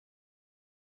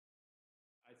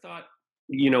thought,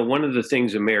 one of the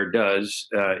things a mayor does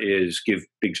is give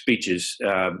big speeches.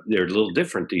 They're a little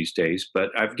different these days, but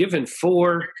I've given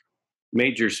four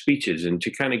major speeches, and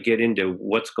to kind of get into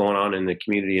what's going on in the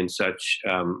community and such,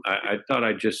 I thought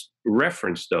I'd just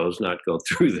reference those, not go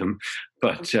through them.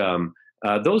 But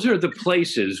those are the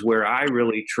places where I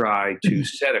really try to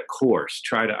set a course,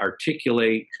 try to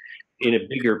articulate in a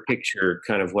bigger picture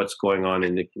kind of what's going on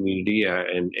in the community,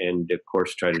 and of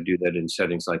course try to do that in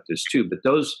settings like this too. But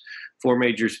those four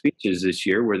major speeches this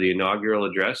year were the inaugural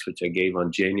address, which I gave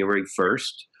on January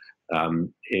 1st.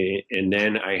 And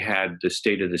then I had the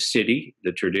State of the City,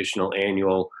 the traditional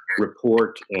annual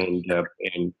report and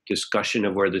discussion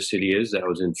of where the city is. That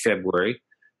was in February.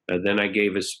 Then I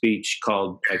gave a speech I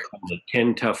called it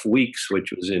 10 Tough Weeks,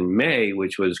 which was in May,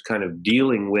 which was kind of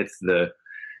dealing with the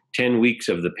 10 weeks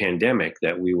of the pandemic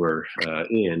that we were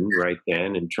in right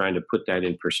then, and trying to put that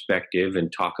in perspective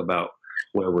and talk about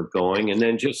where we're going. And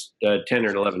then just 10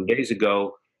 or 11 days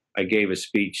ago, I gave a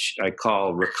speech I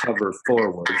call Recover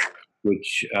Forward,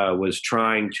 which was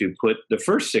trying to put the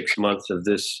first 6 months of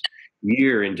this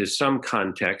year into some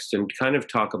context and kind of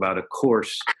talk about a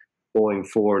course going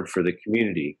forward for the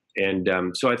community. And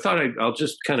so I thought I'll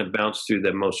just kind of bounce through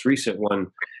the most recent one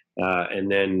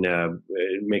and then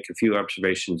make a few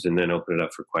observations and then open it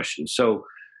up for questions.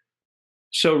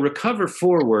 So Recover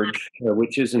Forward,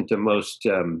 which isn't the most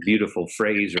beautiful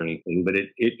phrase or anything, but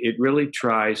it really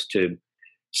tries to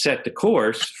set the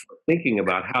course for thinking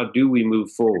about how do we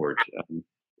move forward.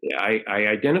 I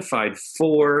identified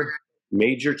four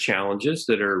major challenges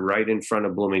that are right in front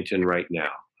of Bloomington right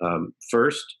now.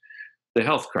 First, the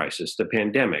health crisis, the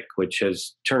pandemic, which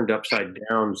has turned upside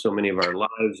down so many of our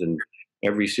lives, and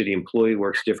every city employee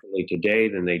works differently today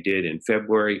than they did in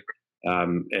February.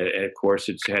 And of course,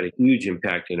 it's had a huge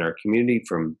impact in our community,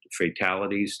 from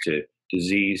fatalities to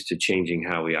disease to changing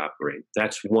how we operate.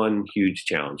 That's one huge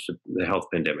challenge, the health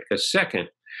pandemic. A second,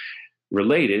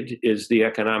 related, is the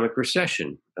economic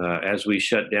recession. As we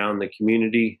shut down the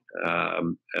community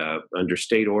under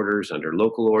state orders, under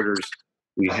local orders,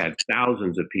 we had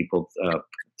thousands of people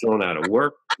thrown out of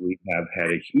work. We have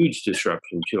had a huge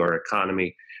disruption to our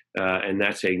economy. And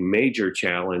that's a major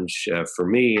challenge for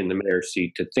me in the mayor's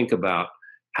seat to think about.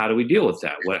 How do we deal with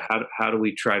that? How do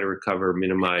we try to recover,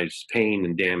 minimize pain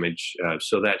and damage?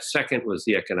 So that second was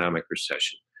the economic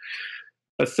recession.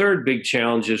 A third big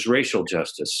challenge is racial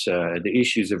justice, the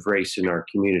issues of race in our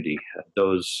community.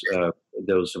 Those,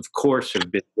 of course,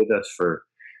 have been with us for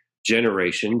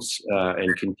generations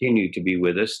and continue to be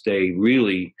with us. They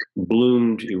really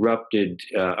bloomed, erupted,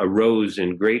 arose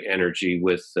in great energy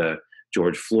with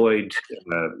George Floyd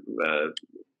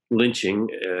lynching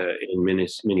in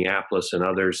Minneapolis and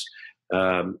others,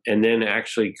 and then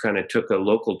actually kind of took a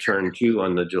local turn too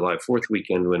on the July 4th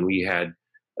weekend when we had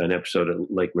an episode at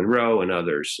Lake Monroe and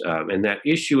others. And that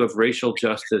issue of racial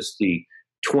justice, the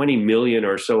 20 million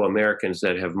or so Americans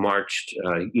that have marched,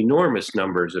 enormous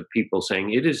numbers of people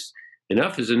saying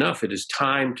enough is enough. It is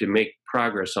time to make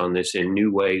progress on this in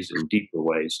new ways and deeper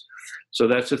ways. So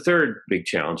that's a third big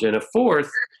challenge. And a fourth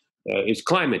is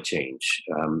climate change.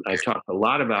 I talked a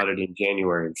lot about it in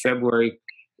January and February.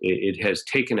 It has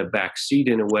taken a back seat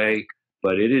in a way,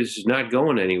 but it is not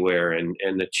going anywhere. And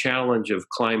the challenge of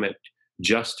climate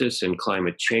justice and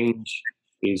climate change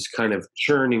is kind of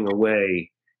churning away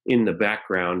in the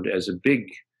background as a big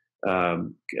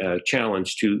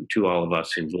challenge to all of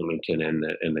us in Bloomington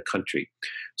and the country.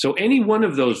 So any one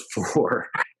of those four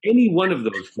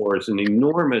is an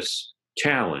enormous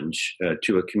challenge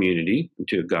to a community,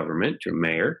 to a government, to a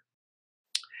mayor.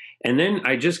 And then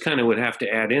I just kind of would have to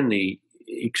add in the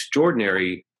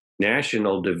extraordinary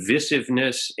national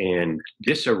divisiveness and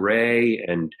disarray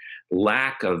and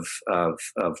lack of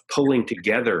pulling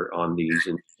together on these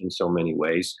in so many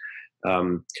ways.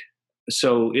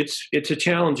 So it's a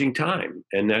challenging time,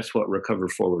 and that's what Recover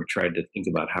Forward tried to think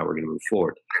about, how we're going to move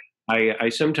forward. I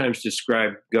sometimes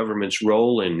describe government's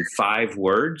role in 5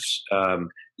 words.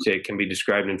 Say it can be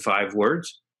described in 5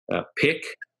 words. Pick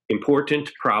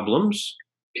important problems,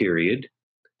 period.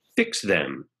 Fix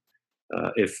them.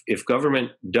 If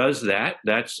government does that,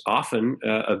 that's often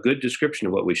a good description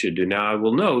of what we should do. Now, I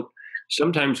will note,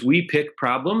 sometimes we pick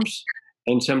problems,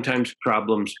 and sometimes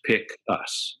problems pick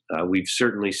us. We've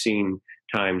certainly seen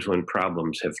times when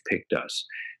problems have picked us.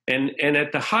 And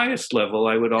at the highest level,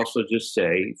 I would also just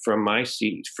say, from my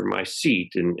seat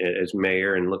and as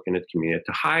mayor and looking at the community, at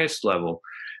the highest level,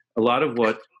 a lot of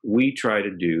what we try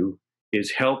to do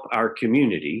is help our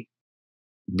community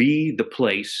be the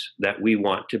place that we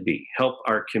want to be. Help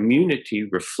our community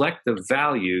reflect the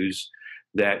values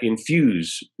that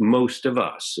infuse most of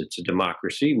us. It's a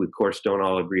democracy. We, of course, don't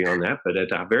all agree on that, but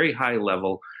at a very high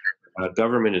level,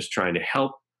 government is trying to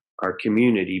help our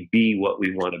community be what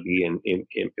we want to be and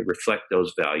reflect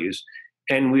those values.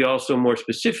 And we also, more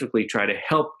specifically, try to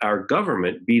help our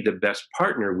government be the best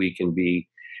partner we can be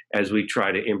as we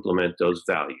try to implement those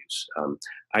values.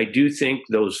 I do think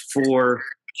those four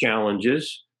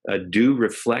challenges do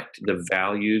reflect the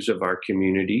values of our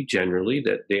community generally,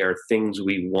 that they are things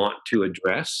we want to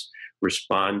address,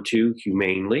 respond to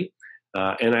humanely.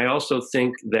 And I also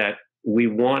think that we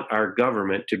want our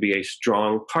government to be a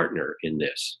strong partner in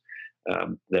this,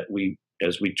 that we,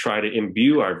 as we try to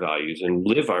imbue our values and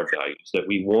live our values, that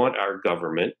we want our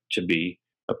government to be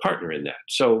a partner in that.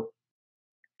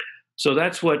 So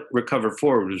that's what Recover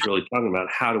Forward was really talking about.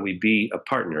 How do we be a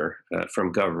partner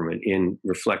from government in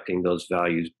reflecting those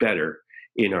values better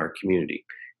in our community?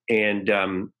 And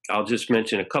I'll just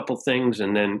mention a couple things,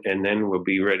 and then we'll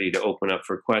be ready to open up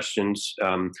for questions.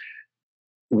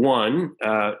 One,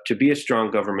 to be a strong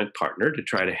government partner to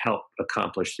try to help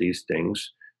accomplish these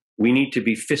things, we need to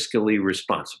be fiscally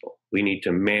responsible. We need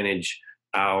to manage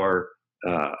our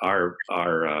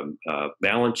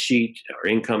balance sheet, our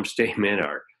income statement,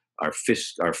 our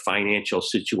financial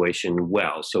situation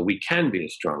well, so we can be a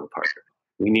strong partner.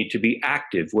 We need to be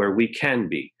active where we can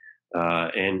be,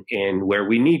 and where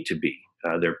we need to be.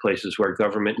 There are places where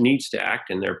government needs to act,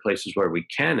 and there are places where we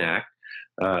can act.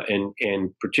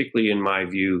 And particularly in my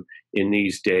view, in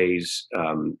these days,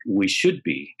 we should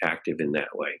be active in that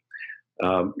way.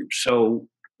 So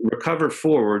Recover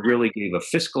Forward really gave a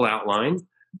fiscal outline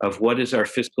of what is our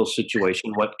fiscal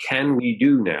situation, what can we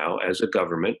do now as a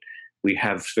government. We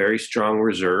have very strong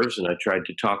reserves, and I tried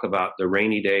to talk about the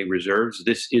rainy day reserves.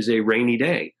 This is a rainy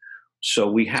day. So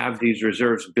we have these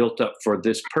reserves built up for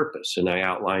this purpose. And I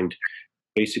outlined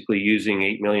basically using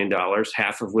 $8 million,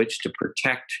 half of which to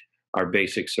protect our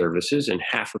basic services and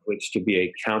half of which to be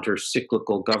a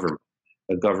counter-cyclical government,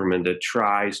 a government that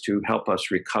tries to help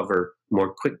us recover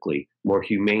more quickly, more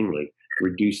humanely,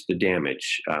 reduce the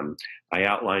damage. I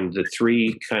outlined the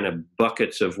three kind of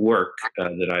buckets of work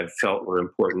that I felt were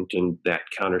important in that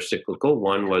counter-cyclical.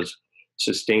 One was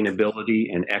sustainability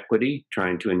and equity,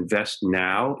 trying to invest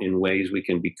now in ways we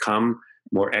can become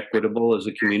more equitable as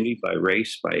a community by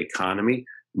race, by economy,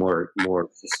 more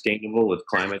sustainable with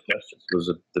climate justice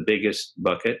was the biggest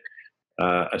bucket.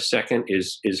 A second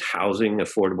is housing,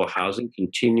 affordable housing,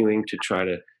 continuing to try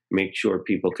to make sure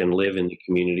people can live in the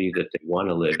community that they want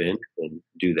to live in and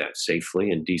do that safely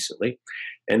and decently.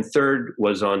 And third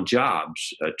was on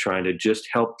jobs, trying to just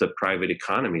help the private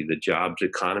economy, the jobs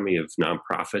economy of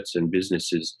nonprofits and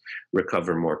businesses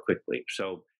recover more quickly.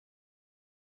 So